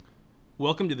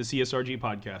Welcome to the CSRG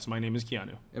podcast. My name is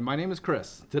Keanu. And my name is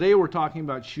Chris. Today we're talking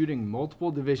about shooting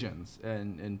multiple divisions,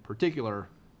 and in particular,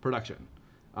 production.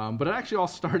 But it actually all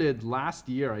started last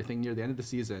year, I think near the end of the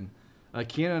season.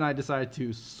 Keanu and I decided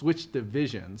to switch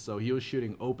divisions, so he was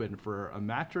shooting open for a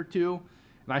match or two,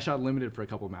 and I shot limited for a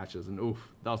couple of matches, and oof,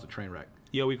 that was a train wreck.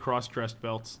 Yeah, we cross-dressed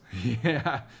belts.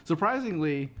 Yeah,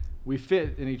 surprisingly, we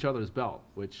fit in each other's belt,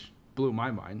 which blew my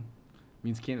mind.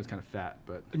 Means Keanu's kind of fat,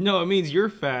 but No, it means you're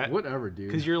fat. whatever, dude.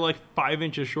 Because you're like 5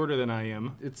 inches shorter than I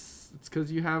am. It's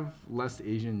because you have less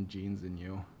Asian genes than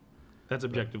you. That's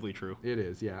objectively true. It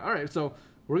is, yeah. All right, so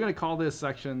we're going to call this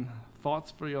section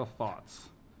Thoughts for Your Thoughts.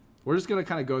 We're just going to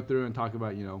kind of go through and talk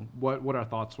about, what our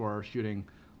thoughts were shooting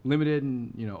limited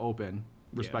and, open,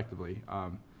 respectively.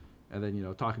 And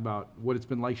then, talk about what it's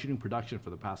been like shooting production for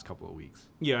the past couple of weeks.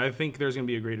 Yeah, I think there's going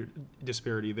to be a greater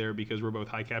disparity there because we're both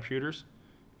high cap shooters.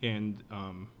 And,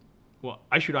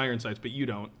 I shoot iron sights, but you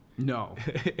don't. No,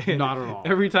 not at all.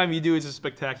 Every time you do, it's a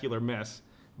spectacular mess.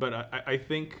 But I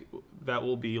think that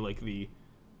will be like the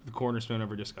cornerstone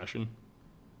of our discussion.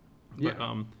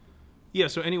 Yeah.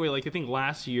 So anyway, I think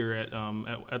last year at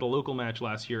a local match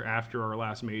last year after our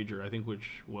last major, I think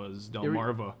which was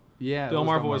Delmarva. Yeah.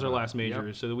 Delmarva was our last major,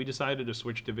 Yep. so we decided to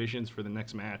switch divisions for the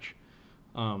next match.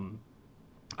 I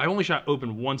only shot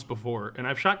open once before, and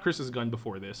I've shot Chris's gun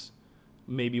before this,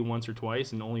 maybe once or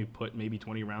twice, and only put maybe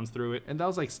 20 rounds through it. And that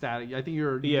was like static. I think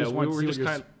you We were just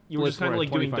kind of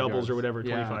like doing doubles or whatever,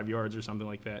 25 yards or something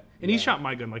like that. And he shot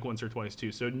my gun like once or twice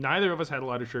too. So neither of us had a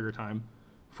lot of trigger time.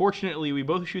 Fortunately, we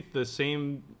both shoot the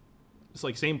same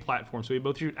platform. So we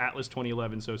both shoot Atlas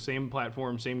 2011. So same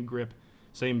platform, same grip,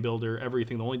 same builder,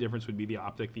 everything. The only difference would be the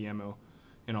optic, the ammo,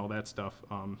 and all that stuff.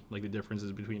 Like the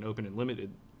differences between open and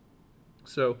limited.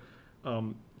 So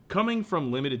coming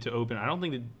from limited to open, I don't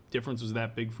think the difference was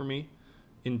that big for me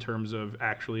in terms of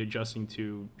actually adjusting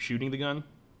to shooting the gun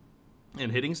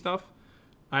and hitting stuff.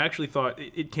 I actually thought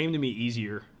it came to me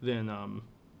easier than,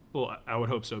 I would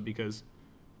hope so, because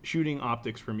shooting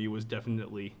optics for me was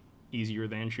definitely easier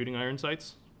than shooting iron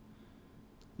sights.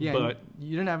 Yeah, but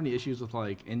you didn't have any issues with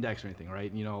like index or anything,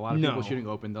 right? A lot of people No. shooting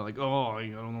open, they're like, oh, I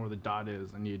don't know where the dot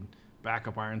is. I need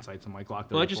backup iron sights on my Glock 34.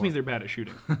 well, that just means they're bad at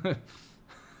shooting.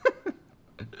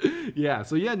 Yeah,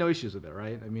 so you had no issues with it,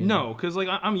 right? I mean, No, because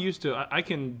I'm used to. I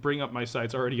can bring up my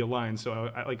sights already aligned,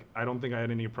 so I don't think I had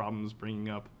any problems bringing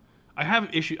up. I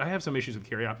have some issues with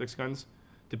carry optics guns,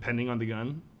 depending on the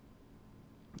gun.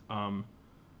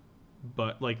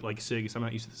 But like SIGs, I'm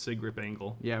not used to the SIG grip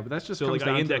angle. Yeah, but that's just So comes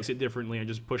down I index to, it differently. I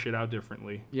just push it out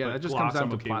differently. yeah, But that just Glocks comes down I'm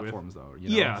to okay platforms, though.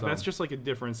 Yeah, so, that's just like a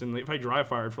difference. And if I dry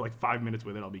fired for like 5 minutes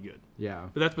with it, I'll be good. yeah.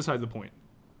 But that's besides the point.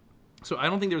 So I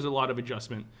don't think there's a lot of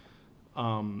adjustment.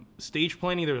 Stage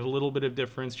planning, there was a little bit of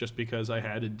difference just because I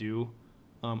had to do.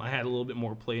 I had a little bit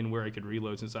more play in where I could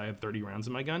reload since I had 30 rounds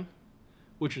in my gun,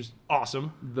 which is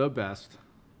awesome. The best.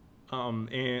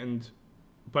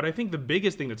 But I think the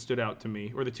biggest thing that stood out to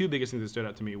me, or the two biggest things that stood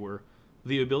out to me, were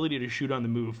the ability to shoot on the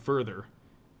move further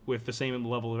with the same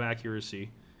level of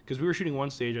accuracy. Because we were shooting one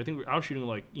stage, I think I was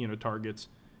shooting targets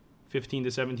 15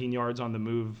 to 17 yards on the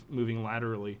move, moving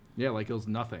laterally. Yeah, like it was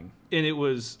nothing. And it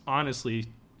was honestly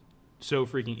so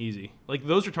freaking easy. Like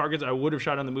those are targets I would have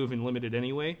shot on the move and limited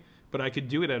anyway, but I could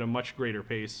do it at a much greater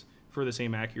pace for the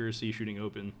same accuracy shooting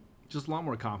open. Just a lot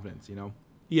more confidence,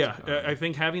 Yeah, I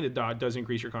think having the dot does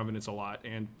increase your confidence a lot,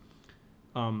 and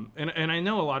I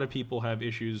know a lot of people have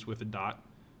issues with the dot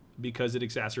because it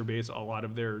exacerbates a lot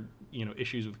of their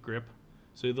issues with grip.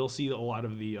 So they'll see a lot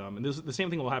of the and the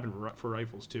same thing will happen for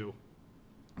rifles too.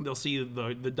 They'll see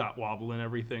the dot wobble and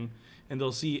everything, and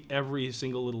they'll see every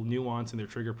single little nuance in their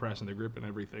trigger press and their grip and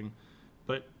everything.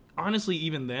 But honestly,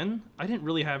 even then, I didn't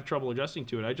really have trouble adjusting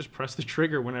to it. I just pressed the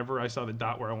trigger whenever I saw the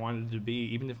dot where I wanted it to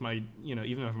be, even if my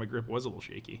grip was a little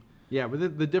shaky. Yeah,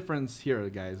 but the difference here,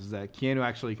 guys, is that Keanu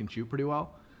actually can shoot pretty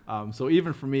well. So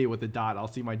even for me with the dot, I'll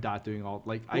see my dot doing all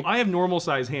I have normal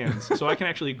size hands, so I can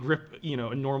actually grip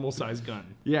a normal size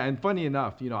gun. Yeah, and funny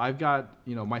enough, I've got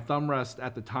my thumb rest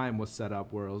at the time was set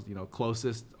up where it was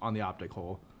closest on the optic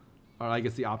hole, or I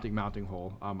guess the optic mounting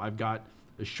hole. I've got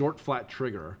a short flat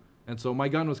trigger, and so my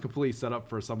gun was completely set up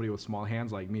for somebody with small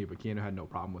hands like me. But Keanu had no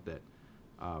problem with it.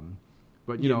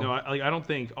 But I don't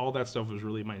think all that stuff was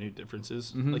really minute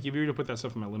differences. Mm-hmm. Like if you were to put that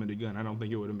stuff in my limited gun, I don't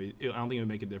think it would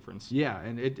make a difference. Yeah,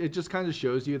 and it just kind of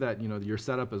shows you that your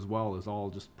setup as well is all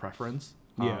just preference.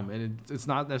 Yeah. And it's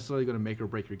not necessarily going to make or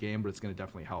break your game, but it's going to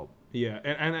definitely help. Yeah,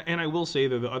 and I will say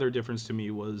that the other difference to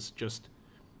me was just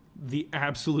the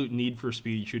absolute need for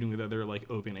speed shooting with other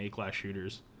open A-class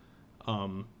shooters.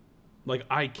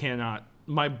 I cannot.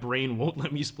 My brain won't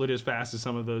let me split as fast as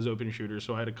some of those open shooters,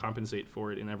 so I had to compensate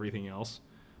for it in everything else.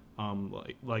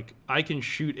 Like I can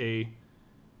shoot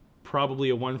probably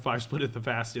a 1.5 split at the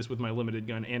fastest with my limited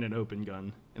gun and an open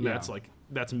gun, and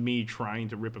that's me trying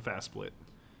to rip a fast split.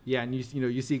 Yeah, and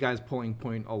you see guys pulling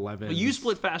 .11. But you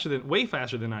split way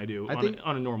faster than I do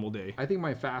on a normal day. I think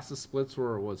my fastest splits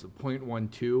was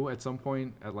 .12 at some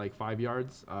point at like 5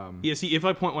 yards. Yeah, see, if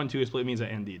I .12 a split, it means I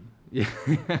ended. Yeah.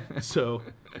 So,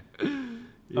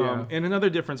 yeah. And another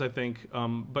difference, I think,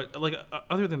 but like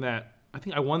other than that, I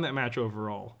think I won that match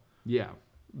overall. Yeah.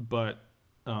 But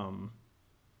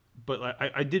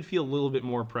I did feel a little bit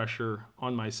more pressure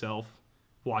on myself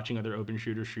watching other open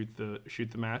shooters shoot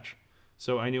the match.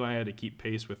 So I knew I had to keep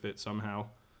pace with it somehow.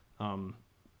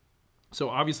 So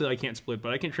obviously I can't split,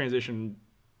 but I can transition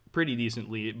pretty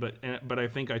decently. But I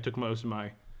think I took most of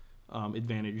my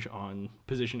advantage on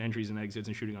position entries and exits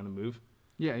and shooting on the move.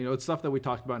 Yeah, it's stuff that we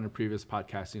talked about in a previous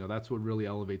podcast. That's what really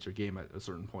elevates your game at a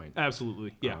certain point.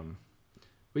 Absolutely, yeah.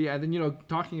 But yeah, then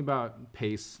talking about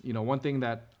pace, one thing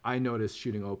that I noticed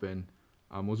shooting open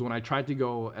was when I tried to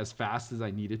go as fast as I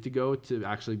needed to go to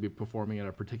actually be performing at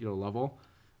a particular level.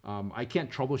 I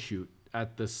can't troubleshoot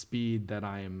at the speed that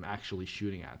I am actually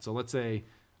shooting at. So let's say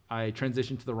I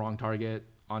transition to the wrong target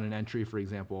on an entry, for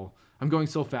example. I'm going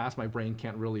so fast, my brain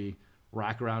can't really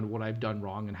rack around what I've done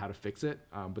wrong and how to fix it.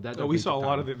 But that we saw a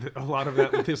lot of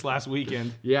that this last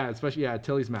weekend. Yeah, especially at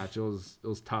Tilly's match, it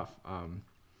was tough.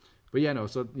 But yeah, no.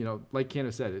 So like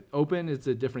Candace said, open it's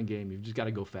a different game. You've just got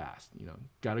to go fast.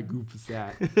 Got to goof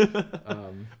that.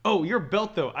 Oh, your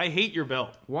belt though. I hate your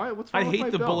belt. Why? What's wrong with my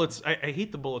belt? Bullets. I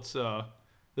hate the bullets. The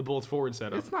bullets forward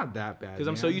setup. It's not that bad because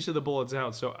I'm so used to the bullets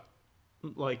out. So,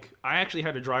 like, I actually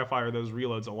had to dry fire those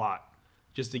reloads a lot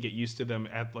just to get used to them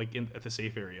at the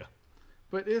safe area.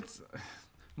 But it's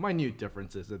minute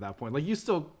differences at that point. Like you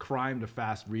still crimed a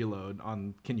fast reload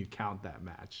on. Can you count that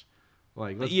match?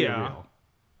 Like let's be real.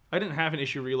 I didn't have an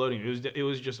issue reloading. It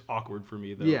was just awkward for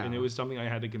me though, and it was something I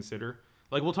had to consider.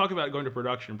 Like we'll talk about going to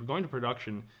production. But going to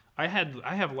production, I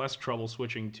have less trouble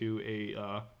switching to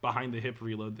a behind the hip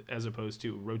reload as opposed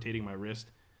to rotating my wrist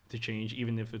to change,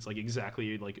 even if it's like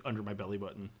exactly like under my belly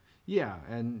button. Yeah,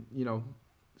 and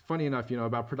funny enough,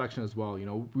 about production as well.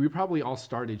 We probably all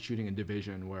started shooting in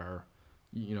division where,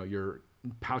 your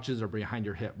pouches are behind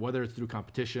your hip, whether it's through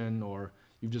competition or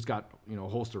you've just got a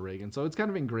holster rig, and so it's kind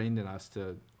of ingrained in us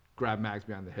to grab mags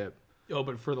behind the hip. Oh,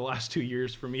 but for the last 2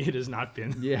 years, for me, it has not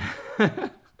been. Yeah.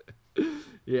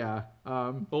 Yeah.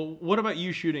 Well, what about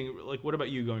you shooting? Like, what about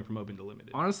you going from open to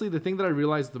limited? Honestly, the thing that I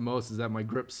realized the most is that my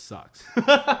grip sucks.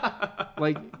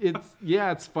 Like,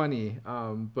 it's funny.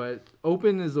 But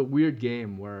open is a weird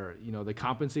game where, the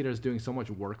compensator is doing so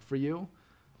much work for you.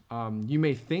 You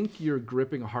may think you're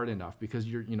gripping hard enough because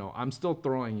I'm still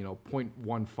throwing, 0.15,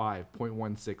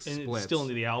 0.16 splits. And it's still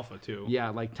into the alpha too. Yeah,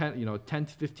 like 10 to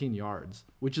 15 yards,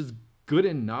 which is good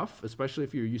enough, especially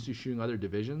if you're used to shooting other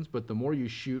divisions. But the more you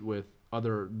shoot with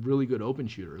other really good open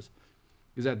shooters,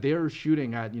 is that they're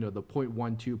shooting at, the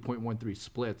 0.12, 0.13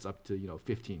 splits up to,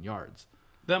 15 yards.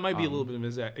 That might be a little bit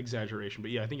of an exaggeration,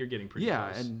 but yeah, I think you're getting pretty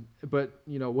close. But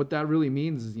what that really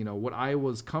means is, what I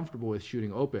was comfortable with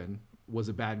shooting open was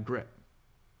a bad grip,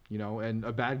 and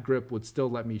a bad grip would still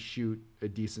let me shoot a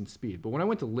decent speed. But when I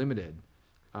went to limited,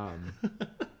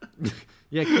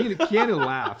 yeah, Keanu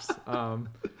laughs.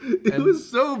 It was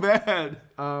so bad.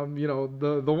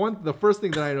 The first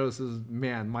thing that I noticed is,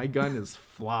 man, my gun is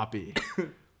floppy.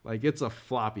 Like it's a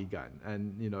floppy gun,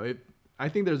 and I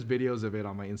think there's videos of it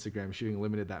on my Instagram shooting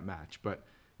limited that match, but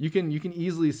you can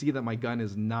easily see that my gun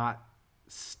is not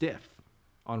stiff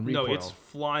on recoil. No, it's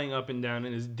flying up and down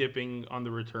and is dipping on the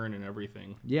return and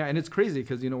everything. Yeah, and it's crazy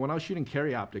because when I was shooting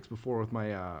carry optics before with my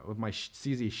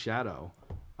CZ Shadow,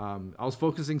 I was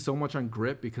focusing so much on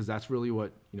grip because that's really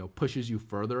what pushes you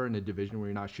further in a division where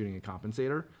you're not shooting a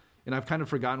compensator, and I've kind of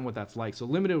forgotten what that's like. So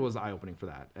limited was eye-opening for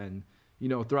that, and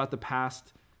throughout the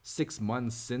past 6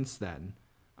 months since then,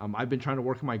 I've been trying to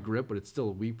work on my grip, but it's still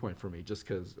a weak point for me just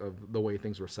because of the way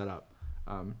things were set up.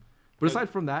 But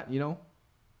aside from that,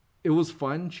 it was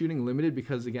fun shooting limited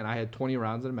because, again, I had 20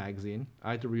 rounds in a magazine.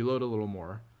 I had to reload a little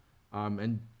more.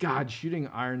 And, God, shooting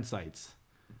iron sights.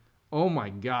 Oh, my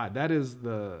God. That is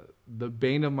the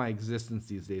bane of my existence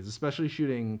these days, especially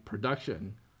shooting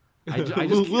production.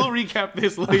 We'll recap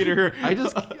this later. I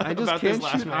just can't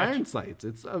shoot iron sights.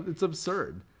 It's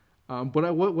absurd.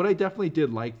 But what I definitely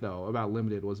did like, though, about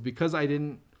limited was because I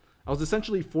was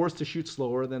essentially forced to shoot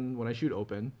slower than when I shoot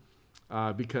open.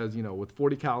 Because, with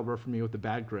 40 caliber for me with the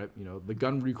bad grip, the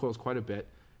gun recoils quite a bit,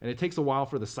 and it takes a while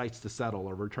for the sights to settle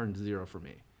or return to zero for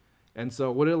me. And so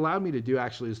what it allowed me to do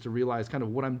actually is to realize kind of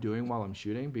what I'm doing while I'm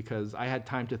shooting, because I had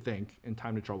time to think and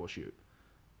time to troubleshoot.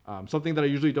 Something that I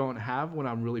usually don't have when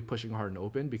I'm really pushing hard and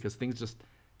open, because things just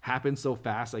happen so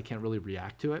fast I can't really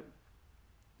react to it.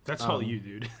 That's all you,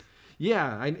 dude.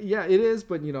 Yeah, it is.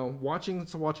 But watching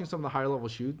some of the higher level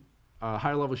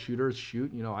shooters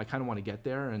shoot, I kind of want to get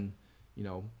there, and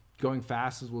going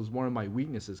fast was one of my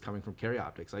weaknesses coming from carry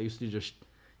optics. I used to just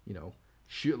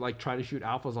try to shoot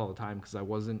alphas all the time because I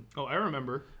wasn't. Oh, I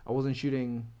remember. I wasn't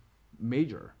shooting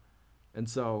major, and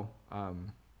so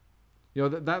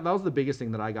that was the biggest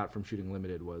thing that I got from shooting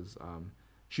limited was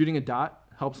shooting a dot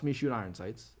helps me shoot iron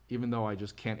sights, even though I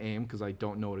just can't aim because I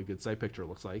don't know what a good sight picture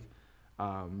looks like.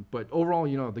 But overall,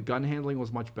 the gun handling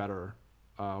was much better,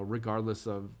 regardless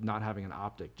of not having an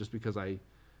optic, just because I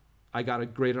got a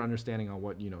greater understanding on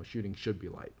what shooting should be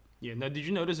like. Yeah. Now, did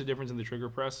you notice a difference in the trigger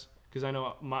press? Because I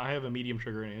know I have a medium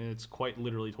trigger and it's quite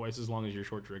literally twice as long as your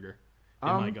short trigger in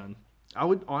my gun. I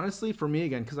would honestly, for me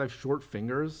again, because I have short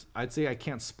fingers, I'd say I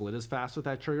can't split as fast with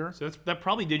that trigger. So that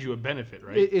probably did you a benefit,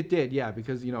 right? It did, yeah,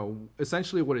 because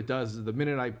essentially what it does is the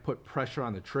minute I put pressure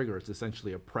on the trigger, it's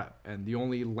essentially a prep, and the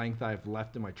only length I have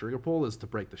left in my trigger pull is to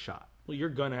break the shot. Well, your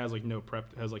gun has no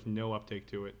prep, has no uptake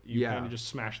to it. You kind of just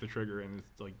smash the trigger, and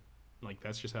it's like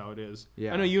that's just how it is.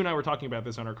 Yeah. I know you and I were talking about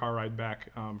this on our car ride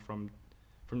back from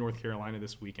North Carolina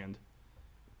this weekend,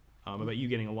 about you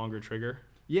getting a longer trigger.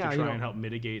 Yeah, to try and help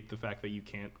mitigate the fact that you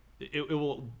can't. It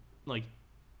will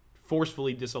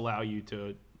forcefully disallow you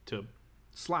to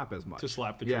slap as much. To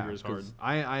slap the trigger as hard.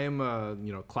 I am a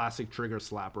classic trigger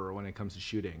slapper when it comes to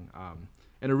shooting,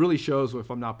 and it really shows if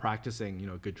I'm not practicing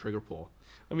good trigger pull.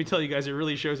 Let me tell you guys, it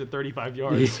really shows at 35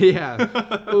 yards.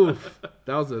 Yeah, oof,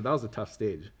 that was a tough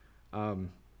stage.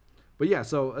 But yeah,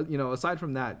 so aside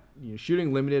from that,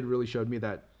 shooting limited really showed me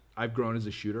that I've grown as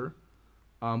a shooter,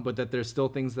 but that there's still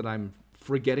things that I'm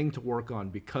forgetting to work on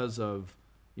because of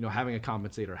having a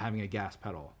compensator, having a gas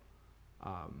pedal,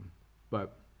 the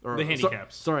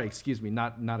handicaps. Sorry, excuse me,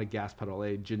 not a gas pedal,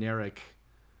 a generic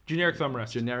thumb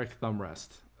rest. Generic thumb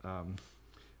rest.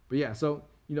 But yeah, so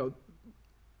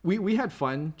we had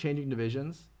fun changing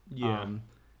divisions. Yeah.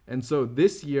 And so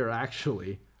this year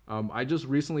actually, I just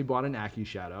recently bought an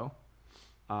AccuShadow.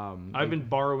 I've been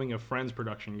borrowing a friend's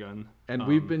production gun, and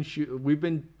we've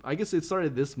been. I guess it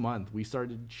started this month. We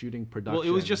started shooting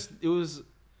production.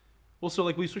 Well,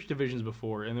 so we switched divisions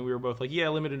before, and then we were both like, yeah,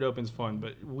 limited open's fun,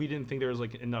 but we didn't think there was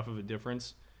enough of a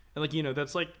difference, and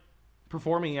that's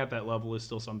performing at that level is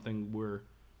still something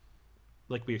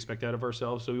we expect out of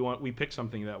ourselves. So we picked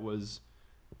something that was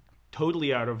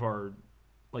totally out of our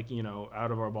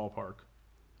out of our ballpark.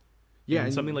 Yeah,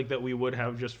 and something like that we would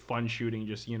have just fun shooting,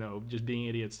 just being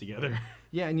idiots together.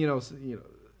 Yeah, and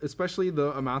especially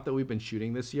the amount that we've been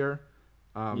shooting this year.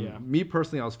 Me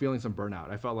personally, I was feeling some burnout.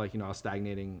 I felt like I was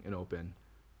stagnating in open,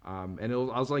 and I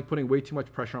was putting way too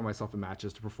much pressure on myself in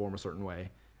matches to perform a certain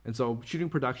way. And so shooting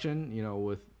production,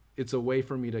 it's a way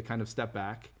for me to kind of step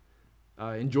back,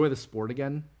 enjoy the sport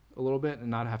again a little bit, and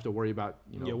not have to worry about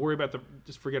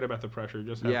just forget about the pressure,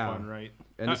 just have fun, right?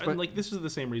 And this is the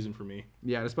same reason for me.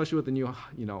 Yeah, and especially with the new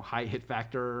high hit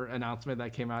factor announcement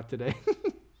that came out today.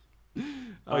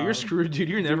 Oh, you're screwed, dude.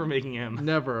 You're never making M.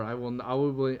 Never. I will.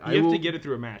 You have to get it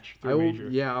through a match, through a major.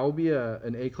 Yeah, I will be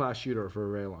an A-class shooter for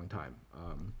a very long time.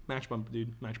 Match bump,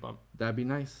 dude. Match bump. That'd be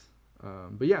nice.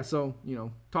 But yeah, so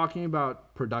talking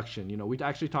about production, we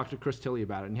actually talked to Chris Tilley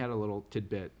about it, and he had a little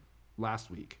tidbit last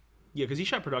week. Yeah, because he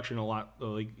shot production a lot,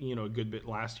 a good bit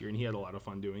last year, and he had a lot of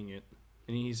fun doing it.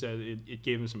 And he said it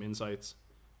gave him some insights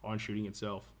on shooting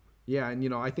itself. Yeah,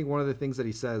 and I think one of the things that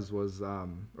he says was,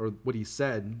 or what he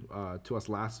said to us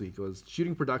last week was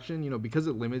shooting production, because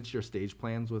it limits your stage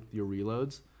plans with your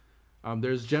reloads,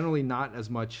 there's generally not as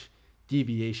much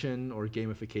deviation or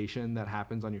gamification that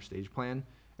happens on your stage plan.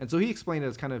 And so he explained it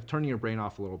as kind of turning your brain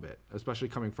off a little bit, especially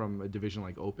coming from a division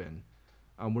like Open,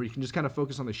 where you can just kind of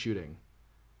focus on the shooting.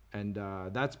 And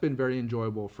that's been very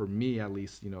enjoyable for me, at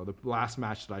least. The last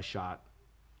match that I shot,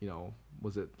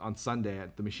 was it on Sunday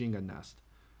at the Machine Gun Nest.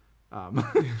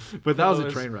 But that was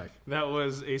a train wreck. That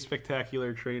was a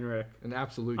spectacular train wreck. An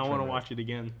absolute I train want to wreck. watch it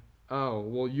again. Oh,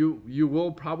 well, you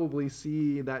will probably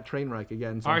see that train wreck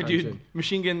again. All right, dude. Soon.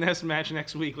 Machine Gun Nest match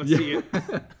next week. Let's see it.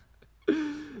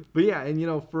 But yeah,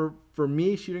 and for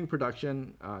me, shooting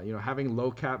production, having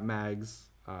low cap mags,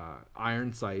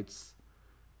 iron sights,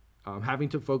 having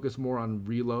to focus more on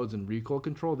reloads and recoil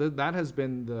control, that has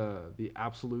been the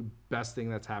absolute best thing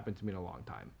that's happened to me in a long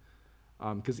time.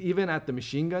 Because even at the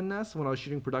Machine Gun Nest, when I was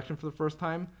shooting production for the first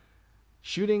time,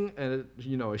 shooting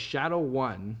a Shadow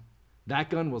 1,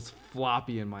 that gun was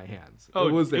floppy in my hands. Oh,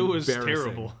 it was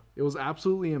terrible. It was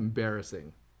absolutely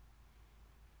embarrassing.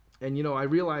 And I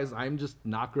realized I'm just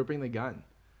not gripping the gun.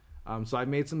 So I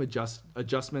made some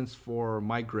adjustments for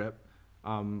my grip.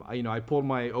 I pulled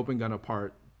my open gun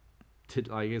apart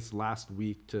I guess last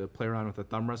week to play around with the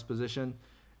thumb rest position,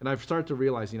 and I've started to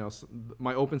realize,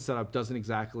 my open setup doesn't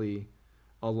exactly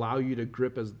allow you to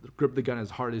grip the gun as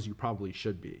hard as you probably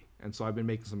should be, and so I've been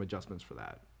making some adjustments for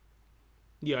that.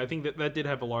 Yeah, I think that did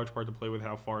have a large part to play with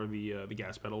how far the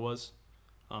gas pedal was.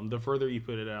 The further you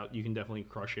put it out, you can definitely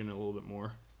crush in a little bit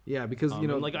more. Yeah, because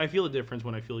like I feel a difference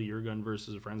when I feel your gun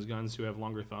versus a friend's guns who have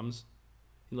longer thumbs.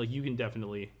 Like you can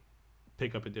definitely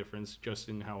pick up a difference just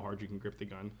in how hard you can grip the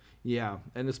gun. Yeah,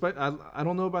 and I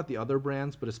don't know about the other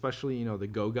brands, but especially the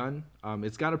Go gun,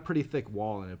 it's got a pretty thick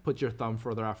wall, and it puts your thumb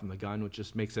further out from the gun, which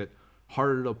just makes it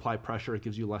harder to apply pressure. It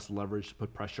gives you less leverage to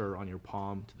put pressure on your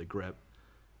palm to the grip.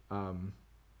 But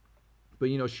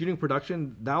shooting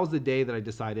production, that was the day that I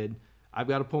decided I've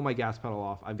got to pull my gas pedal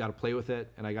off. I've got to play with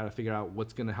it, and I got to figure out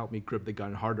what's going to help me grip the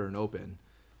gun harder and open.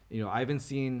 I haven't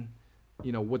seen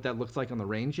what that looks like on the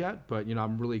range yet, but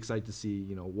I'm really excited to see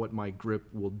what my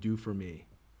grip will do for me.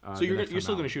 So you're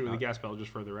still going to shoot it with the gas pedal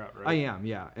just further out, right? I am,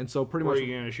 yeah. And so pretty much. Or are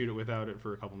you going to shoot it without it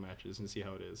for a couple matches and see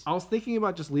how it is? I was thinking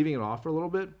about just leaving it off for a little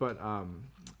bit, but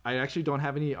I actually don't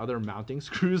have any other mounting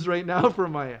screws right now for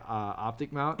my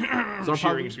optic mount. So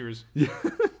shearing screws. Yeah.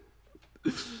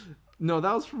 No,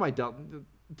 that was for my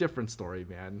different story,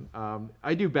 man.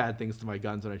 I do bad things to my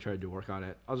guns when I try to do work on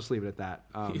it. I'll just leave it at that.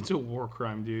 It's a war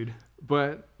crime, dude.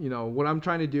 But what I'm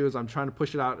trying to do is I'm trying to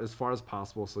push it out as far as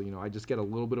possible. So I just get a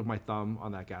little bit of my thumb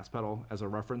on that gas pedal as a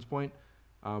reference point.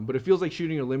 But it feels like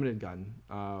shooting a limited gun.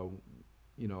 A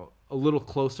little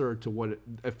closer to what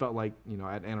it felt like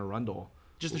at Anne Arundel.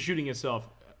 Just the shooting itself,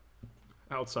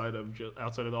 outside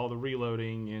of all the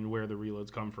reloading and where the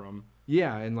reloads come from.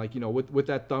 Yeah, and with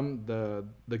that thumb,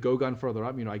 the Go gun further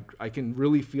up, I can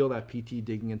really feel that PT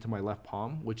digging into my left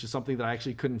palm, which is something that I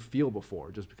actually couldn't feel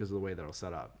before just because of the way that it was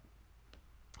set up.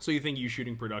 So you think you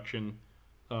shooting production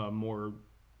more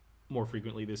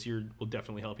frequently this year will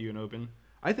definitely help you in open?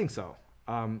 I think so.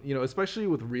 Especially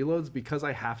with reloads, because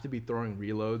I have to be throwing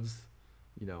reloads,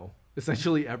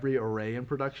 essentially every array in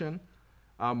production.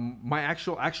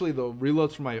 Actually the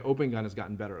reloads for my open gun has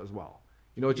gotten better as well.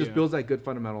 It just builds that good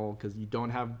fundamental because you don't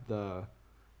have a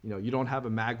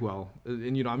magwell,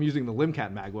 and I'm using the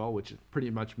Limcat magwell, which pretty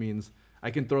much means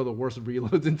I can throw the worst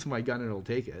reloads into my gun and it'll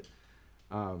take it.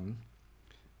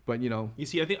 But you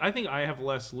see, I think I have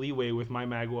less leeway with my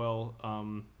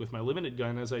magwell with my limited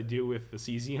gun as I do with the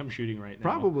CZ I'm shooting right now.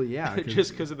 Probably, yeah,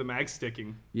 just because of the mag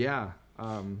sticking. Yeah,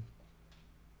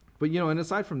 but and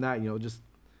aside from that, just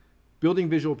building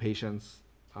visual patience,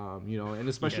 and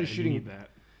especially shooting that.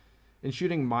 And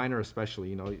shooting minor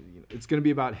especially, it's going to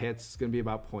be about hits. It's going to be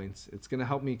about points. It's going to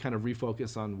help me kind of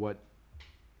refocus on what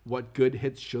good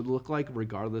hits should look like,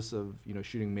 regardless of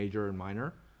shooting major and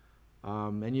minor.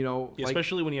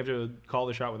 Especially when you have to call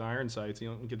the shot with iron sights, you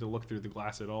don't get to look through the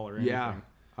glass at all or anything. Yeah,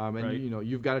 and right?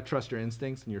 You've got to trust your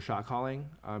instincts and your shot calling.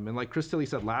 And like Chris Tilley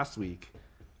said last week,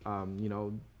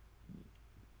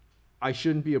 I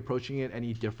shouldn't be approaching it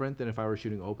any different than if I were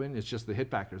shooting open. It's just the hit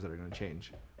factors that are going to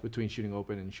change between shooting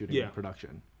open and shooting in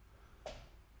production.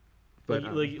 But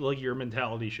like your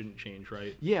mentality shouldn't change,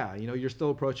 right? Yeah, you're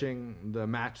still approaching the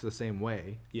match the same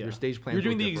way. Yeah. Your stage plan. You're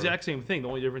doing the exact same thing. The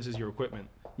only difference is your equipment.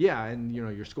 Yeah, and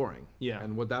you're scoring. Yeah.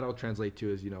 And what that'll translate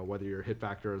to is whether your hit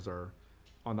factors are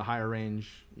on the higher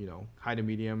range, high to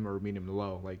medium or medium to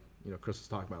low, like Chris was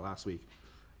talking about last week.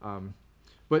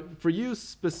 But for you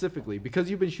specifically, because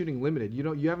you've been shooting limited,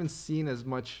 you haven't seen as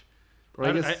much. Or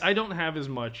I don't have as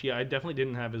much. Yeah, I definitely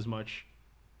didn't have as much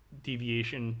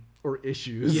deviation or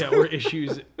issues. Yeah, or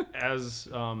issues as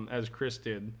Chris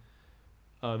did.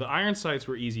 The iron sights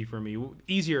were easy for me,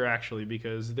 easier actually,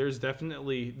 because there's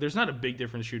not a big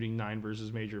difference shooting 9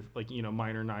 versus major,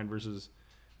 minor 9 versus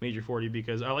major 40,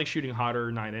 because I like shooting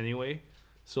hotter 9 anyway.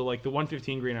 So like the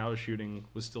 115 grain I was shooting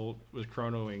was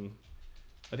chronoing.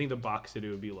 I think the box did it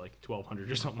would be like 1200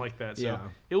 or something like that. So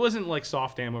It wasn't like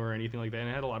soft ammo or anything like that, and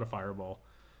it had a lot of fireball.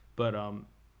 But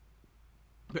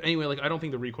anyway, like I don't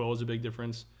think the recoil was a big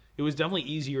difference. It was definitely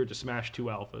easier to smash 2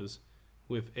 alphas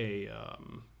with a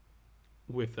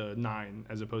 9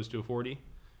 as opposed to a 40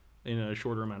 in a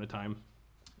shorter amount of time.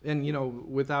 And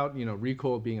without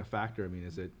recoil being a factor, I mean,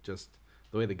 is it just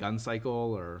the way the gun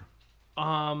cycle or?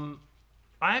 I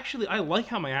like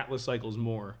how my Atlas cycles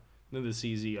more than the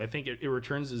CZ. I think it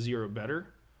returns to 0 better,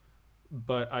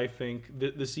 but I think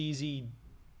the CZ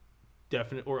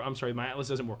my Atlas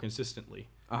does it more consistently.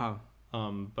 Uh-huh.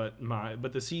 But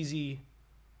the CZ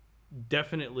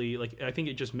definitely, like, I think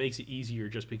it just makes it easier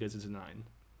just because it's a 9.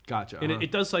 Gotcha. And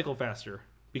it does cycle faster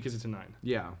because it's a 9.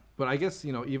 Yeah, but I guess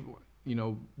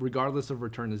regardless of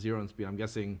return to zero in speed, I'm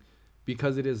guessing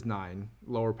because it is 9,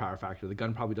 lower power factor, the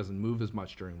gun probably doesn't move as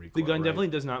much during recoil. The gun definitely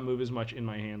does not move as much in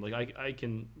my hand. Like I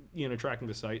can, tracking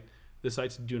the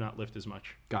sights do not lift as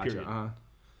much. Gotcha. Period.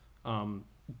 Uh-huh.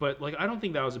 But like I don't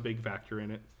think that was a big factor in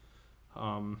it.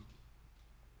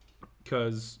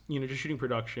 Because just shooting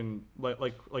production,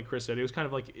 like Chris said, it was kind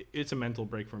of like it's a mental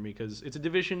break for me because it's a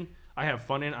division I have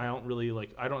fun in. I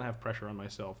don't have pressure on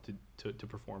myself to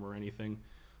perform or anything.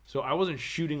 So I wasn't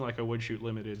shooting like I would shoot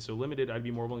limited. So limited, I'd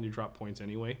be more willing to drop points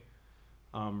anyway.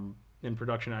 In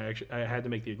production, I had to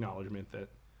make the acknowledgement that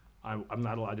I'm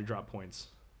not allowed to drop points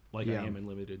like I am in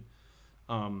limited.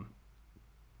 But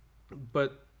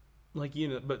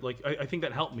I think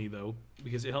that helped me though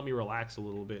because it helped me relax a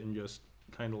little bit and just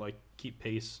kind of like keep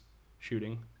pace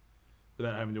shooting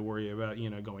without having to worry about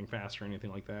going fast or anything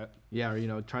like that. Yeah,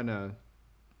 or trying to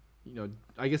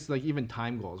I guess like even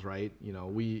time goals, right?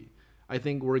 I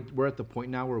think we're at the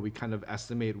point now where we kind of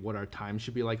estimate what our time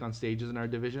should be like on stages in our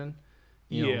division.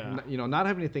 Not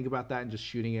having to think about that and just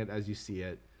shooting it as you see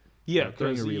it. Yeah,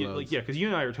 because you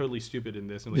and I are totally stupid in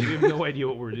this, and we have no idea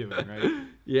what we're doing, right?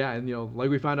 Yeah, and like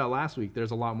we found out last week,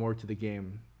 there's a lot more to the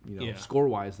game, score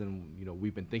wise than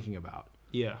we've been thinking about.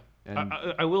 Yeah, and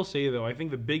I will say though, I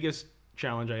think the biggest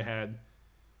challenge I had,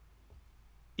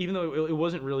 even though it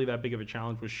wasn't really that big of a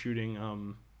challenge, was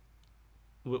shooting.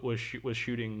 Was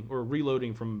shooting or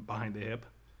reloading from behind the hip,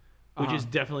 which is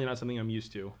definitely not something I'm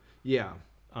used to. Yeah.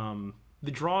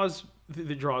 The draws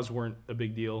weren't a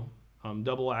big deal.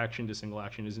 Double action to single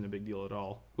action isn't a big deal at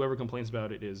all. Whoever complains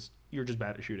about it is you're just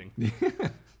bad at shooting,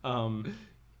 or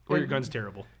your gun's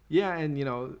terrible. Yeah,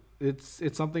 and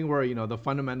it's something where the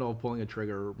fundamental of pulling a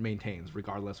trigger maintains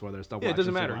regardless whether it's double. Yeah, it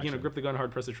doesn't matter. Grip the gun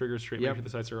hard, press the trigger straight, make sure the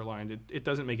sights are aligned. It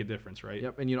doesn't make a difference, right?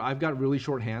 Yep. And I've got really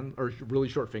short hands or really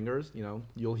short fingers.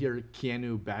 You'll hear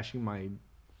Keanu bashing my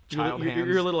child hands.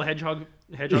 Your little hedgehog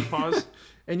paws.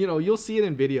 And you'll see it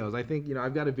in videos. I think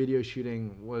I've got a video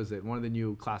shooting one of the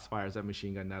new classifiers at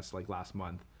Machine Gun Nest like last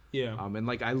month. Yeah. And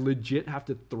like I legit have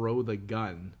to throw the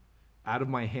gun out of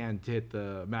my hand to hit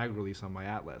the mag release on my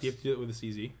Atlas. You have to do it with a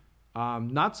CZ.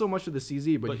 Not so much with the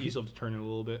CZ, but you still have to turn it a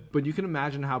little bit. But you can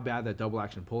imagine how bad that double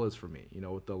action pull is for me.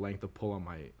 With the length of pull on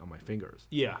my fingers.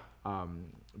 Yeah.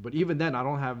 But even then, I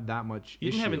don't have that much.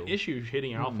 You didn't have an issue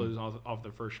hitting alphas off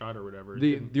the first shot or whatever.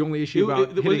 The only issue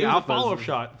about hitting alphas, a follow-up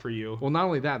shot for you. Well, not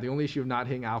only that, the only issue of not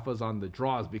hitting alphas on the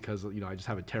draws because I just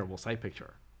have a terrible sight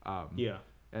picture. Yeah.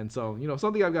 And so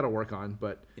something I've got to work on,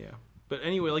 but yeah. But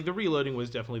anyway, like the reloading was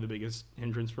definitely the biggest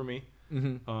hindrance for me.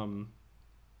 Mm-hmm.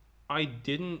 I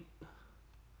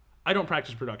don't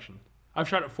practice production. I've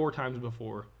shot it 4 times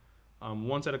before.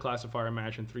 Once at a classifier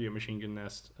match and 3 at Machine Gun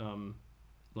Nest.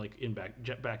 Like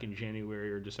back in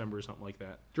January or December or something like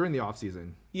that. During the off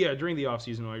season. Yeah, during the off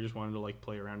season, I just wanted to like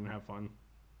play around and have fun.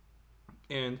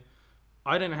 And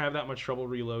I didn't have that much trouble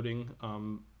reloading,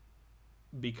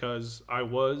 because I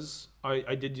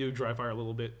did do dry fire a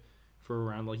little bit for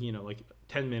around like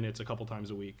 10 minutes a couple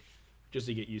times a week, just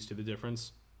to get used to the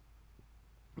difference.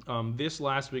 This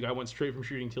last week I went straight from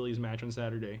shooting Tilly's match on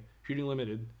Saturday, shooting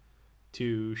limited,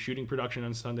 to shooting production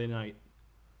on Sunday night,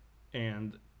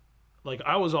 and like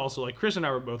I was also like Chris and I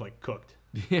were both like cooked.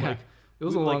 Yeah, like, it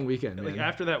was a long weekend. Man. Like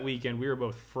after that weekend, we were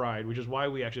both fried, which is why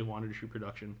we actually wanted to shoot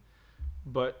production.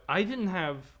 But I didn't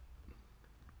have.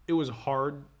 It was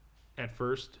hard at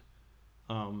first.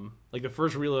 Like the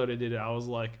first reload I did, I was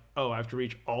like, oh, I have to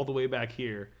reach all the way back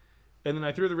here, and then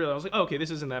I threw the reload. I was like, oh, okay, this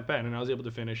isn't that bad, and I was able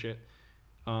to finish it.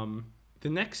 The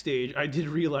next stage, I did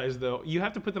realize though, you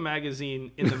have to put the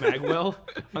magazine in the magwell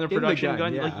on the production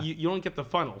gun. Yeah. Like you don't get the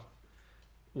funnel,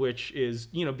 which is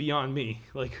beyond me.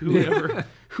 Like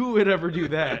who would ever do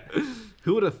that?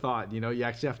 Who would have thought? You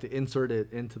actually have to insert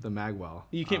it into the magwell.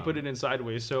 You can't put it in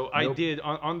sideways. So nope. I did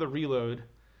on the reload.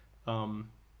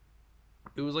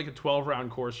 It was like a 12-round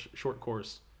course, short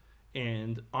course,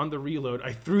 and on the reload,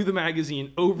 I threw the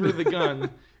magazine over the gun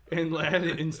and had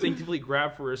it instinctively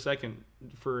grab for a second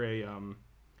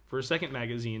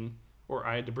magazine, or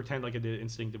I had to pretend like I did it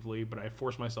instinctively, but I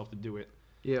forced myself to do it.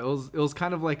 Yeah, it was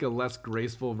kind of like a less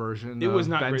graceful version it was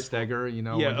of not Ben graceful. Steger,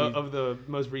 Yeah, of the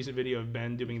most recent video of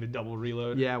Ben doing the double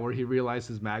reload. Yeah, where he realized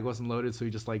his mag wasn't loaded, so he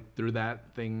just like threw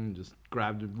that thing, just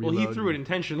grabbed and reloaded. Well, he threw it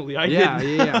intentionally. I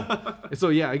didn't. Yeah. So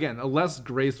yeah, again, a less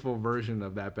graceful version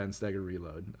of that Ben Steger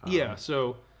reload. Yeah,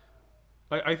 so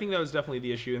I think that was definitely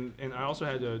the issue, and I also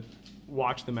had to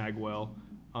watch the mag well,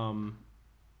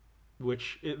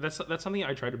 that's something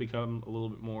I try to become a little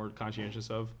bit more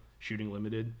conscientious of, shooting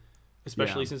limited.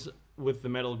 Especially since with the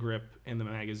metal grip and the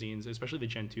magazines, especially the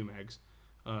Gen 2 mags,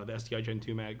 the STI Gen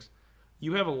 2 mags,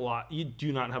 You have a lot. You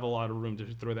do not have a lot of room to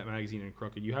throw that magazine in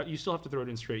crooked. You still have to throw it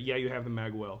in straight. Yeah, you have the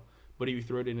magwell, but if you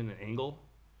throw it in an angle,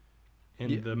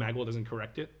 and the magwell doesn't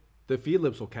correct it, the feed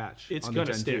lips will catch. It's on gonna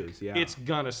the Gen stick. 2s, yeah. It's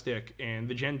gonna stick, and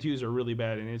the Gen 2s are really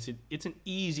bad, and it's an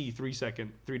easy 3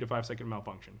 to 5 second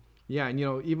malfunction. Yeah, and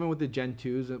even with the Gen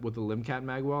 2s with the Limcat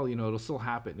magwell, it'll still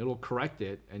happen. It'll correct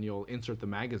it, and you'll insert the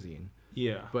magazine.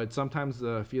 Yeah. But sometimes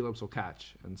the feed lips will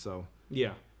catch, and so.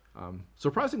 Yeah.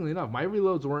 Surprisingly enough, my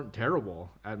reloads weren't terrible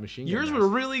at machine gun. Yours were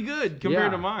really good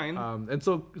compared to mine. And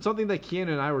so something that Kian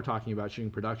and I were talking about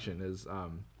shooting production is,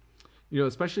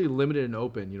 especially limited and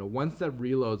open, one-step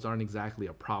reloads aren't exactly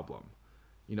a problem,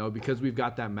 because we've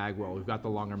got that magwell, we've got the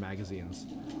longer magazines.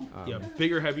 Yeah,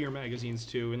 bigger, heavier magazines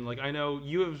too. And I know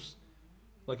you have,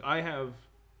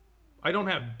 I don't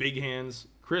have big hands.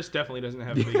 Chris definitely doesn't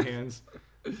have big hands.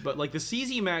 But the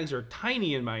CZ mags are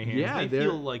tiny in my hands. Yeah,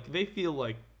 they feel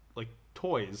like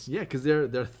toys. Yeah, because they're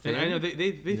thin. And I know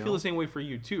they feel the same way for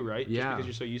you too, right? Yeah. Just because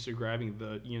you're so used to grabbing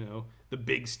the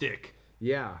big stick.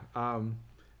 Yeah.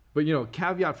 But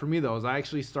caveat for me though is I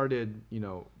actually started,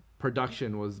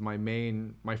 production was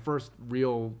my first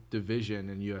real division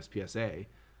in USPSA.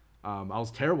 I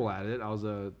was terrible at it. I was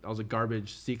a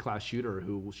garbage C-class shooter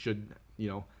who should,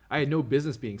 I had no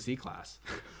business being C-class.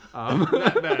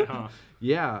 That bad, huh?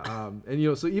 Yeah,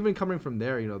 and so even coming from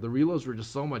there, the reloads were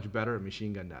just so much better at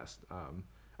Machine Gun Nest.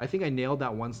 I think I nailed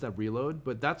that one-step reload,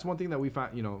 but that's one thing that we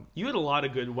found. You had a lot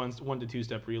of good 1 to 2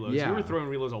 step reloads. Yeah. You were throwing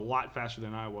reloads a lot faster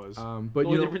than I was. But the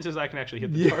only difference is I can actually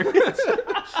hit the targets,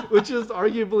 which is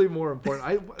arguably more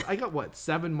important. I got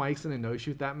 7 mics in a no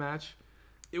shoot that match.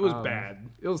 It was bad.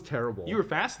 It was terrible. You were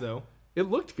fast though. It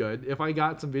looked good. If I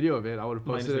got some video of it, I would have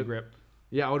posted Minus the grip.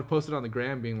 Yeah, I would have posted on the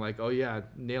gram being like, "Oh yeah,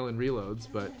 nailing reloads."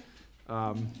 But,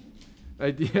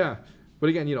 But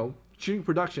again, shooting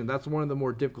production, that's one of the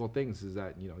more difficult things. Is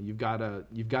that you've got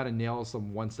to nail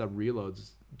some one-step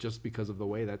reloads just because of the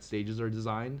way that stages are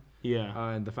designed.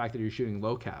 Yeah. And the fact that you're shooting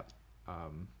low cap.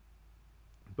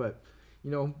 But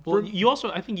well,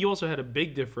 I think you also had a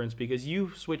big difference because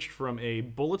you switched from a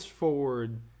bullets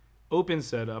forward open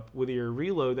setup with your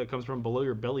reload that comes from below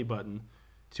your belly button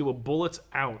to a bullets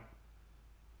out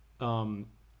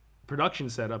production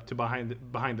setup to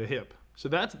behind the hip. So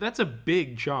that's a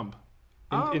big jump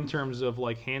in terms of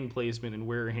hand placement and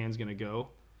where your hand's gonna go.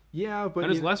 Yeah, but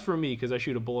and it's less for me because I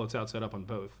shoot a bullets out setup on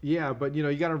both. Yeah, but you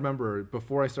got to remember,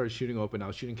 before I started shooting open, I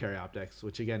was shooting carry optics,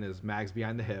 which again is mags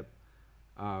behind the hip.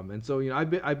 And so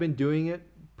I've been doing it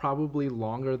probably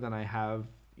longer than I have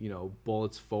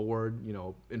bullets forward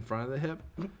in front of the hip,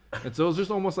 and so it was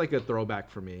just almost like a throwback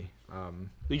for me.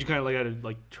 You kind of had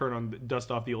to turn on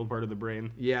dust off the old part of the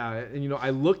brain. Yeah, and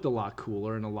I looked a lot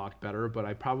cooler and a lot better, but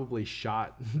I probably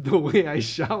shot the way I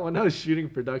shot when I was shooting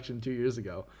production 2 years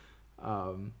ago.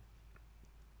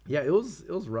 Yeah, it was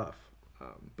rough.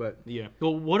 But yeah.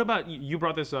 Well, what about you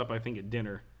brought this up? I think at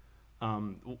dinner.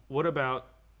 What about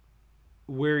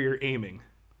where you're aiming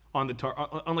on the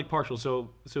on partial?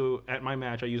 So at my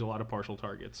match, I use a lot of partial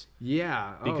targets.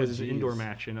 Yeah, because it's an indoor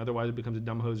match, and otherwise it becomes a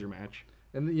dumb hoser match.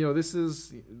 And this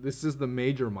is the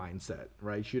major mindset,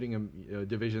 right? Shooting a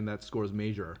division that scores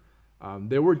major.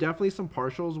 There were definitely some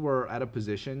partials where at a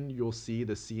position you'll see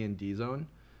the C and D zone,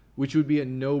 which would be a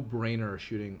no-brainer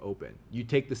shooting open. You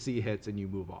take the C hits and you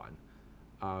move on.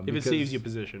 If it saves you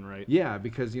position, right? Yeah,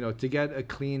 because to get a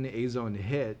clean A zone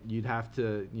hit, you'd have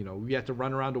to you have to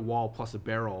run around a wall plus a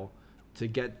barrel to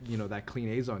get that clean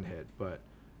A zone hit. But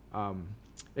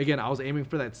again, I was aiming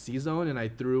for that C zone, and I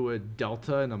threw a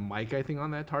Delta and a mic, I think,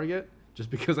 on that target just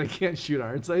because I can't shoot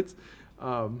iron sights.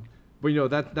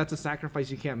 But that's a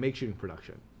sacrifice you can't make shooting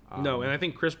production. No, and I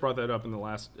think Chris brought that up in the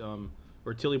last,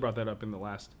 or Tilly brought that up in the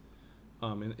last,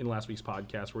 in last week's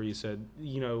podcast, where he said,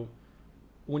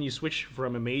 when you switch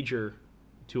from a major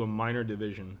to a minor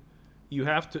division, you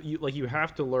have to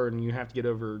learn, you have to get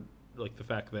over the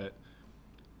fact that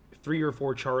 3 or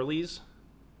 4 Charlies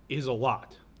is a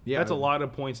lot. Yeah, that's a lot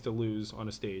of points to lose on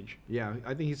a stage. Yeah,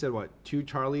 I think he said 2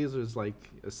 Charlies is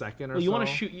a second or so. You want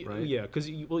to shoot, right? Yeah, because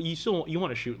you want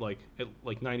to shoot at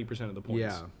 90% of the points.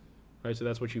 Yeah. Right, so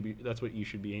that's what you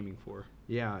should be aiming for.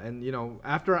 Yeah, and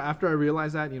after I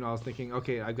realized that, I was thinking,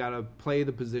 okay, I gotta play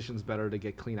the positions better to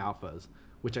get clean alphas,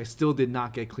 which I still did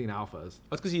not get clean alphas.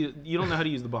 That's because you don't know how to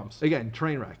use the bumps. Again,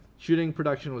 train wreck. Shooting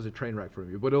production was a train wreck for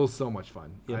me, but it was so much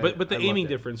fun. Yeah, but the aiming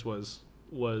difference was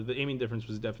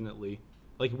definitely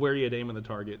where you had aim on the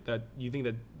target. That you think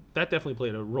that definitely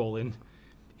played a role in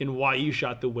why you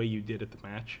shot the way you did at the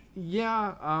match.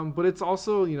 Yeah, but it's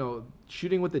also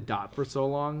shooting with the dot for so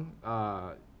long.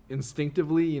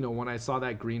 Instinctively, when I saw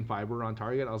that green fiber on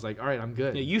target, I was like, all right, I'm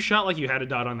good. Yeah, you shot like you had a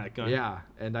dot on that gun. Yeah,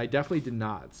 and I definitely did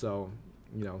not. So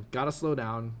gotta slow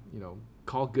down.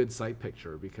 Call good sight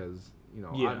picture because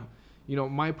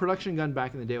my production gun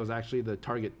back in the day was actually the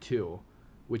Target 2,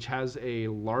 which has a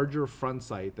larger front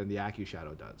sight than the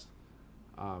AccuShadow does.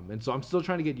 And so I'm still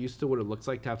trying to get used to what it looks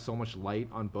like to have so much light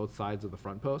on both sides of the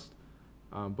front post.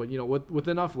 But with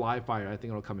enough live fire, I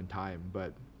think it'll come in time.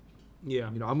 But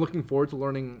I'm looking forward to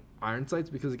learning iron sights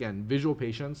because, again, visual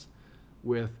patience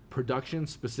with production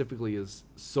specifically is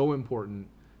so important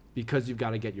because you've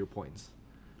got to get your points.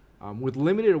 With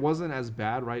limited, it wasn't as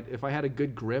bad, right? If I had a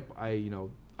good grip,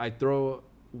 I'd throw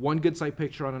one good sight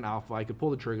picture on an alpha. I could pull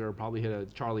the trigger, probably hit a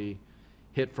Charlie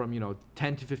hit from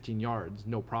 10 to 15 yards,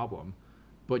 no problem.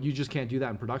 But you just can't do that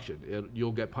in production.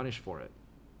 You'll get punished for it.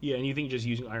 Yeah, and you think just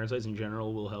using iron sights in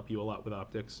general will help you a lot with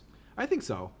optics? I think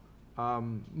so.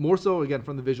 More so, again,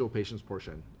 from the visual patience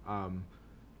portion.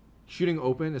 Shooting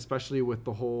open, especially with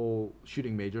the whole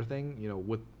shooting major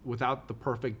thing, without the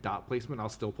perfect dot placement, I'll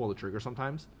still pull the trigger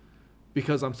sometimes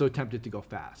because I'm so tempted to go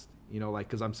fast.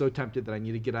 Because I'm so tempted that I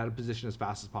need to get out of position as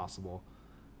fast as possible.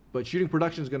 But shooting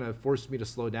production is going to force me to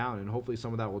slow down, and hopefully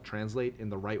some of that will translate in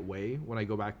the right way when I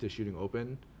go back to shooting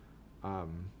open,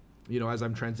 as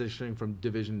I'm transitioning from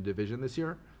division to division this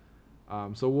year.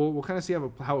 So we'll kind of see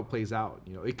how it plays out.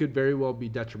 It could very well be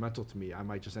detrimental to me. I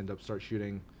might just end up start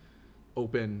shooting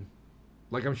open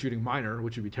like I'm shooting minor,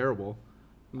 which would be terrible.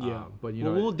 Yeah, but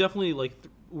we'll definitely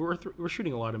we're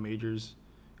shooting a lot of majors,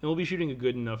 and we'll be shooting a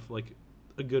good amount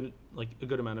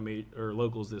of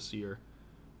locals this year.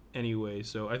 Anyway,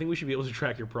 so I think we should be able to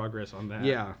track your progress on that.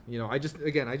 Yeah, I just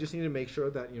need to make sure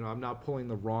that I'm not pulling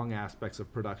the wrong aspects of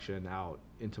production out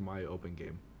into my open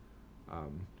game.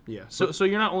 So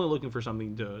you're not only looking for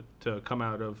something to come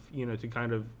out of, to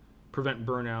kind of prevent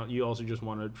burnout. You also just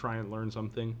want to try and learn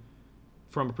something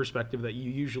from a perspective that you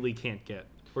usually can't get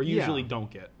or usually don't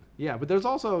get. Yeah, but there's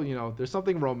also, there's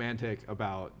something romantic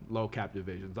about low cap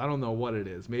divisions. I don't know what it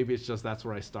is. Maybe it's just that's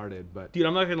where I started. But dude,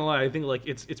 I'm not gonna lie. I think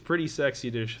it's pretty sexy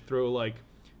to throw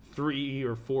 3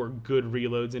 or 4 good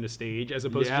reloads in a stage as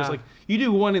opposed to just you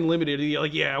do one in limited. And you're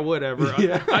like, yeah, whatever.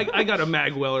 Yeah. I got a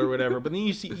Magwell or whatever. But then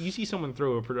you see someone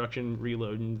throw a production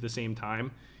reload at the same time.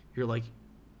 You're like,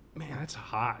 man, that's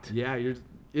hot. Yeah,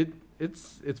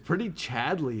 it's pretty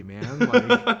Chadley, man.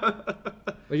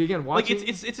 Again, watching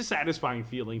it's a satisfying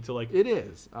feeling to It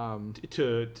is.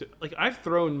 To I've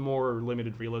thrown more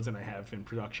limited reloads than I have in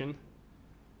production,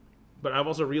 but I've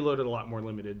also reloaded a lot more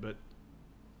limited. But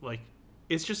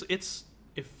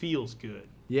it feels good.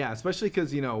 Yeah, especially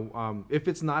because if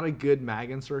it's not a good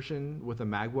mag insertion with a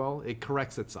Magwell, it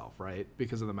corrects itself, right?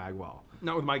 Because of the Magwell.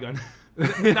 Not with my gun.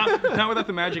 not without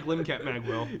the Magic Limcat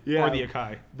Magwell or the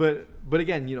Akai. But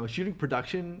again, shooting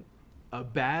production, a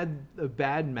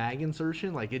bad mag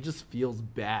insertion, it just feels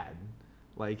bad.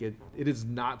 It is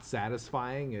not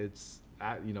satisfying. It's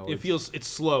it's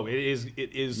slow. It is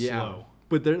slow.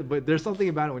 But there's something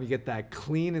about it when you get that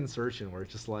clean insertion where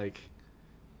it's just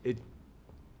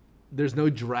there's no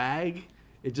drag.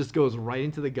 It just goes right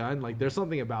into the gun. There's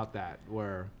something about that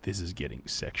where this is getting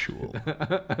sexual.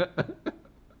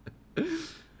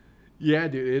 Yeah,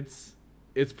 dude,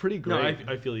 it's pretty great.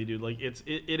 No, I feel you, dude.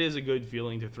 It is a good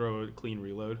feeling to throw a clean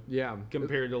reload. Yeah.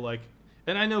 Compared to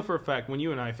and I know for a fact when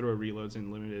you and I throw reloads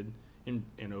in limited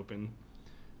in open,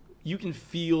 you can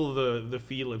feel the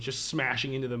feel of just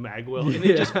smashing into the Magwell, and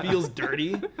it just feels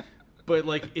dirty, but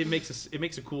it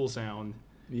makes a cool sound.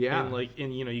 Yeah.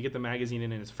 And you get the magazine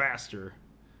in and it's faster,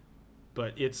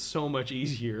 but it's so much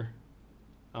easier.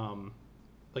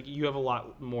 You have a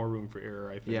lot more room for error,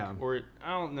 I think. Yeah. Or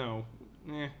I don't know.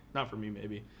 Not for me,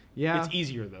 maybe. Yeah. It's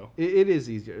easier though. It is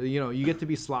easier. You get to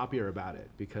be sloppier about it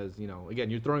because again,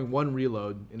 you're throwing one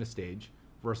reload in a stage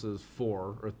versus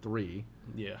 4 or 3.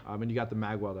 Yeah. And you got the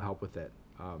Magwell to help with it.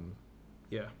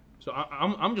 Yeah. So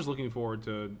I'm just looking forward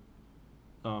to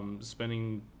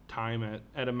spending time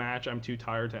at a match I'm too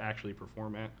tired to actually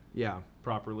perform at. Yeah.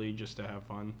 Properly, just to have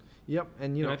fun. Yep.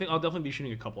 And I think I'll definitely be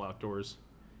shooting a couple outdoors,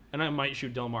 and I might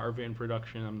shoot Delmarva in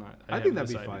production. I think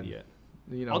that'd be fun yet.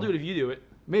 I'll do it if you do it.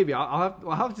 Maybe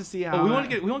I'll have to see how. We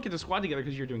won't get the squad together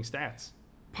because you're doing stats.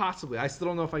 Possibly. I still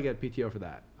don't know if I get PTO for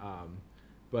that.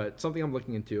 But something I'm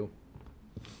looking into.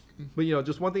 But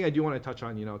just one thing I do want to touch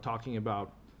on. Talking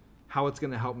about how it's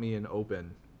going to help me in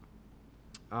open.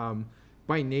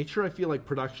 By nature, I feel like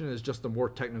production is just a more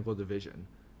technical division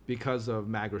because of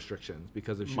mag restrictions,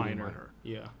 because of shooting minor.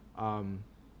 Yeah.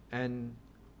 And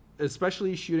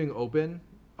especially shooting open,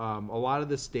 a lot of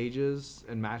the stages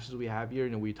and matches we have here,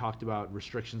 we talked about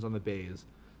restrictions on the bays,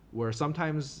 where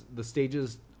sometimes the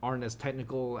stages aren't as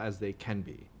technical as they can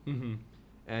be. Mm-hmm.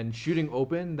 And shooting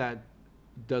open, that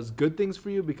does good things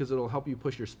for you because it'll help you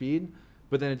push your speed,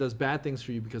 but then it does bad things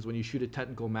for you because when you shoot a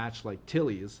technical match like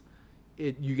Tilly's,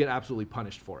 you get absolutely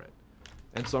punished for it.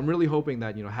 And so I'm really hoping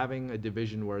that, having a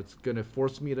division where it's going to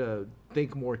force me to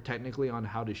think more technically on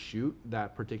how to shoot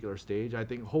that particular stage, I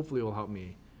think hopefully it will help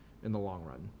me in the long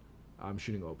run,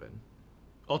 shooting open.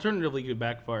 Alternatively, you could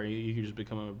backfire. You could just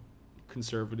become a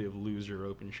conservative loser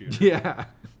open shooter. Yeah.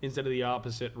 Instead of the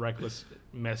opposite reckless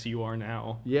mess you are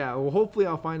now. Yeah. Well, hopefully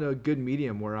I'll find a good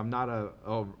medium where I'm not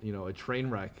a train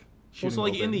wreck. Well, so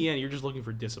in the end, you're just looking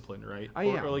for discipline, right?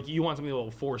 Or like you want something that will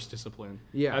force discipline,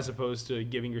 as opposed to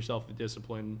giving yourself the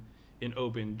discipline in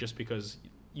open just because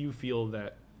you feel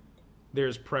that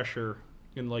there's pressure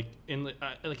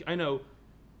I know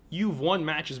you've won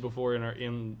matches before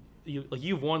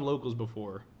you've won locals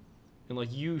before, and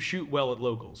like you shoot well at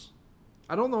locals.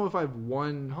 I don't know if I've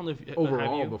won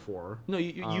overall before. No,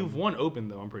 you've won open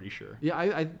though. I'm pretty sure.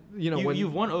 Yeah,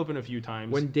 you've won open a few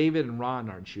times. When David and Ron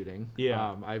aren't shooting,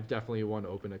 yeah, I've definitely won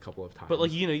open a couple of times. But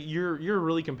like you're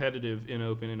really competitive in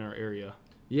open in our area.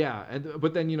 Yeah,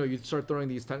 but then you start throwing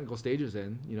these technical stages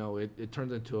in, it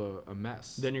turns into a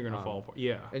mess. Then you're gonna fall apart.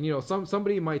 Yeah. And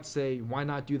somebody might say, why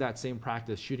not do that same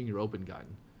practice shooting your open gun?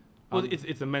 Well,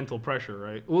 it's the mental pressure,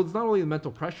 right? Well, it's not only the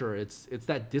mental pressure; it's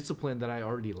that discipline that I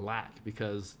already lack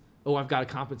because I've got a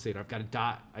compensator, I've got a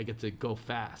dot, I get to go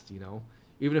fast.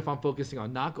 Even if I'm focusing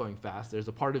on not going fast, there's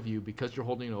a part of you because you're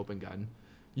holding an open gun,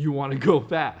 you want to go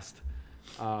fast.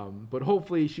 But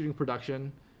hopefully, shooting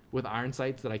production with iron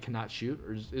sights that I cannot shoot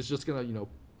is just gonna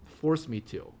force me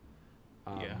to.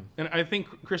 Yeah, and I think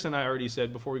Chris and I already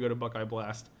said before we go to Buckeye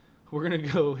Blast, we're gonna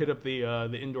go hit up the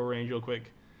indoor range real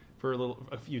quick. For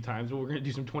a few times, but we're going to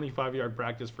do some 25-yard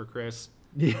practice for Chris.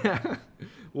 Yeah.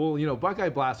 Well, Buckeye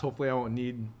Blast, hopefully I won't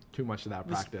need too much of that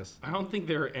practice. I don't think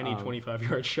there are any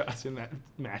 25-yard shots in that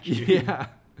match, dude. Yeah.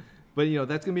 But,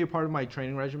 that's going to be a part of my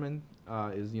training regimen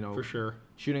is, for sure,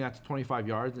 shooting out to 25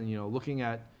 yards and, looking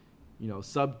at,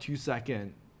 sub 2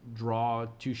 second draw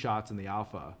 2 shots in the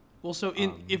alpha. Well, so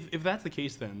if that's the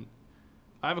case, then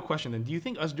I have a question then. Do you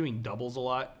think us doing doubles a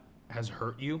lot has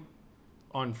hurt you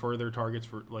on further targets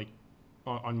for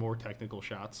on more technical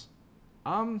shots?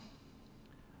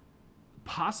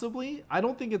 Possibly. I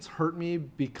don't think it's hurt me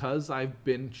because I've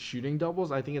been shooting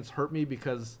doubles. I think it's hurt me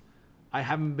because I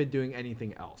haven't been doing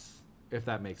anything else, if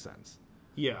that makes sense.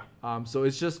 Yeah. So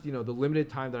it's just, the limited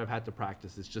time that I've had to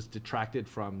practice is just detracted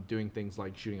from doing things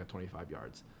like shooting at 25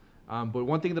 yards. But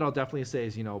one thing that I'll definitely say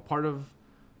is,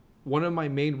 one of my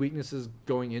main weaknesses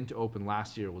going into open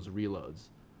last year was reloads.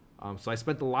 So I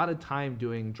spent a lot of time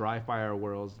doing dry fire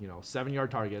whirls,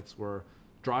 7-yard targets where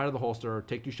draw out of the holster,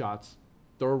 take 2 shots,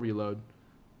 throw a reload,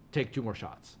 take 2 more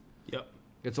shots. Yep.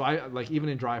 And so I even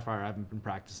in dry fire, I haven't been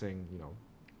practicing,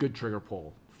 good trigger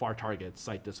pull, far targets,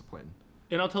 sight discipline.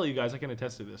 And I'll tell you guys, I can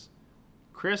attest to this.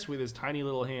 Chris, with his tiny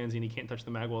little hands, and he can't touch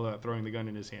the mag without throwing the gun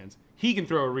in his hands. He can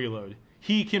throw a reload.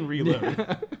 He can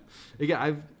reload.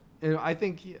 Again, I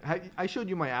think I showed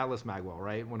you my Atlas magwell,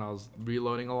 right? When I was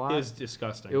reloading a lot. It was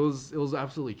disgusting. It was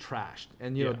absolutely trashed.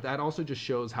 And, that also just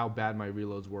shows how bad my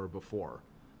reloads were before.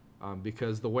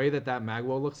 Because the way that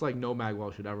magwell looks like, no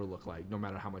magwell should ever look like, no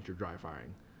matter how much you're dry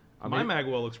firing. My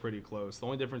magwell looks pretty close. The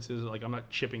only difference is, I'm not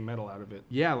chipping metal out of it.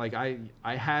 Yeah,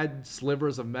 I had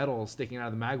slivers of metal sticking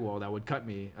out of the magwell that would cut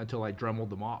me until I dremeled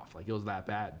them off. It was that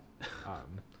bad.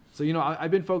 So,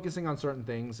 I've been focusing on certain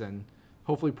things, and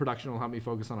hopefully production will help me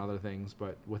focus on other things,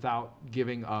 but without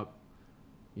giving up,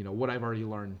 what I've already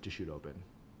learned to shoot open.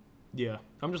 Yeah,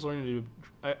 I'm just learning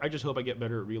to. I just hope I get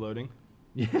better at reloading.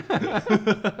 Yeah,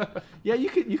 yeah, you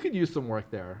could use some work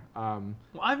there. Well,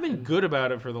 I've been good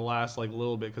about it for the last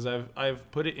little bit because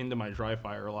I've put it into my dry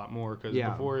fire a lot more because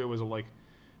before it was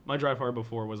my dry fire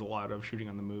before was a lot of shooting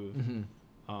on the move,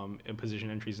 and position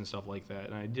entries and stuff like that,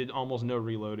 and I did almost no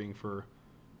reloading for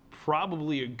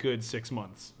probably a good 6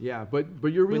 months. Yeah, but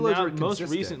your reloads are consistent. Most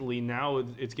recently, now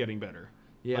it's getting better.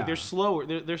 Yeah, they're slower.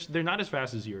 They're not as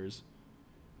fast as yours.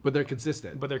 But they're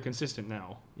consistent. But they're consistent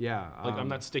now. Yeah. I'm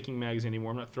not sticking mags anymore.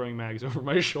 I'm not throwing mags over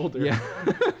my shoulder.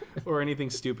 Or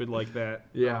anything stupid like that.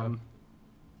 Yeah.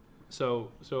 So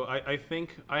I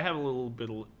think I have a little bit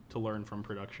to learn from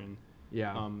production.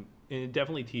 Yeah. And it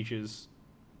definitely teaches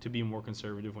to be more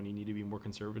conservative when you need to be more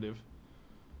conservative.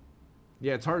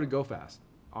 Yeah, it's hard to go fast,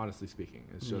 honestly speaking.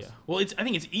 It's just. Yeah. Well, I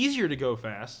think it's easier to go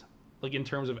fast, in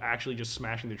terms of actually just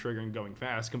smashing the trigger and going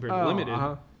fast compared to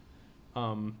limited.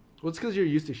 Well, it's because you're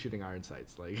used to shooting iron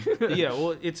sights, Yeah,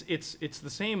 well, it's the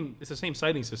same. It's the same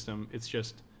sighting system. It's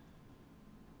just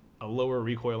a lower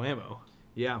recoil ammo.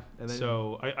 Yeah. And then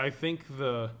so I think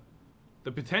the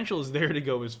potential is there to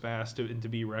go as fast and to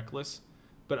be reckless,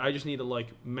 but I just need to like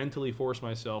mentally force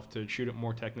myself to shoot it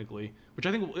more technically, which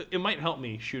I think it might help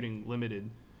me shooting limited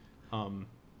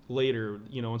later,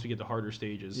 once we get to harder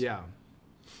stages. Yeah.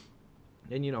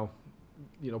 And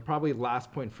probably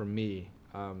last point from me,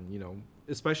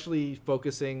 especially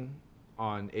focusing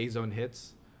on A-zone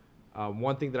hits.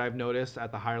 One thing that I've noticed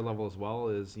at the higher level as well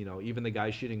is, even the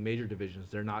guys shooting major divisions,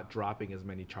 they're not dropping as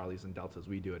many Charlies and Deltas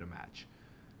we do at a match.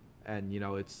 And,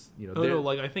 it's,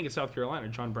 like I think in South Carolina,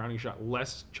 John Browning shot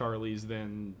less Charlies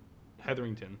than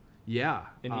Hetherington. Yeah.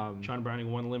 And John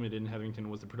Browning won limited, and Hetherington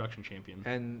was the production champion.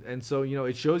 And so,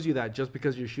 it shows you that just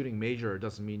because you're shooting major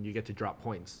doesn't mean you get to drop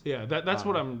points. Yeah, that's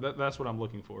what I'm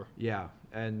looking for. Yeah.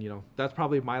 And, that's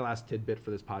probably my last tidbit for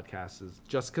this podcast is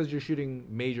just because you're shooting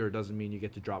major doesn't mean you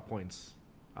get to drop points.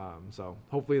 So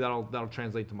hopefully that'll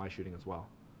translate to my shooting as well.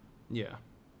 Yeah.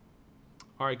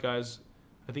 All right, guys.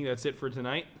 I think that's it for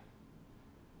tonight.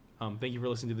 Thank you for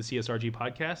listening to the CSRG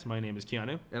podcast. My name is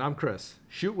Keanu. And I'm Chris.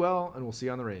 Shoot well, and we'll see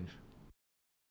you on the range.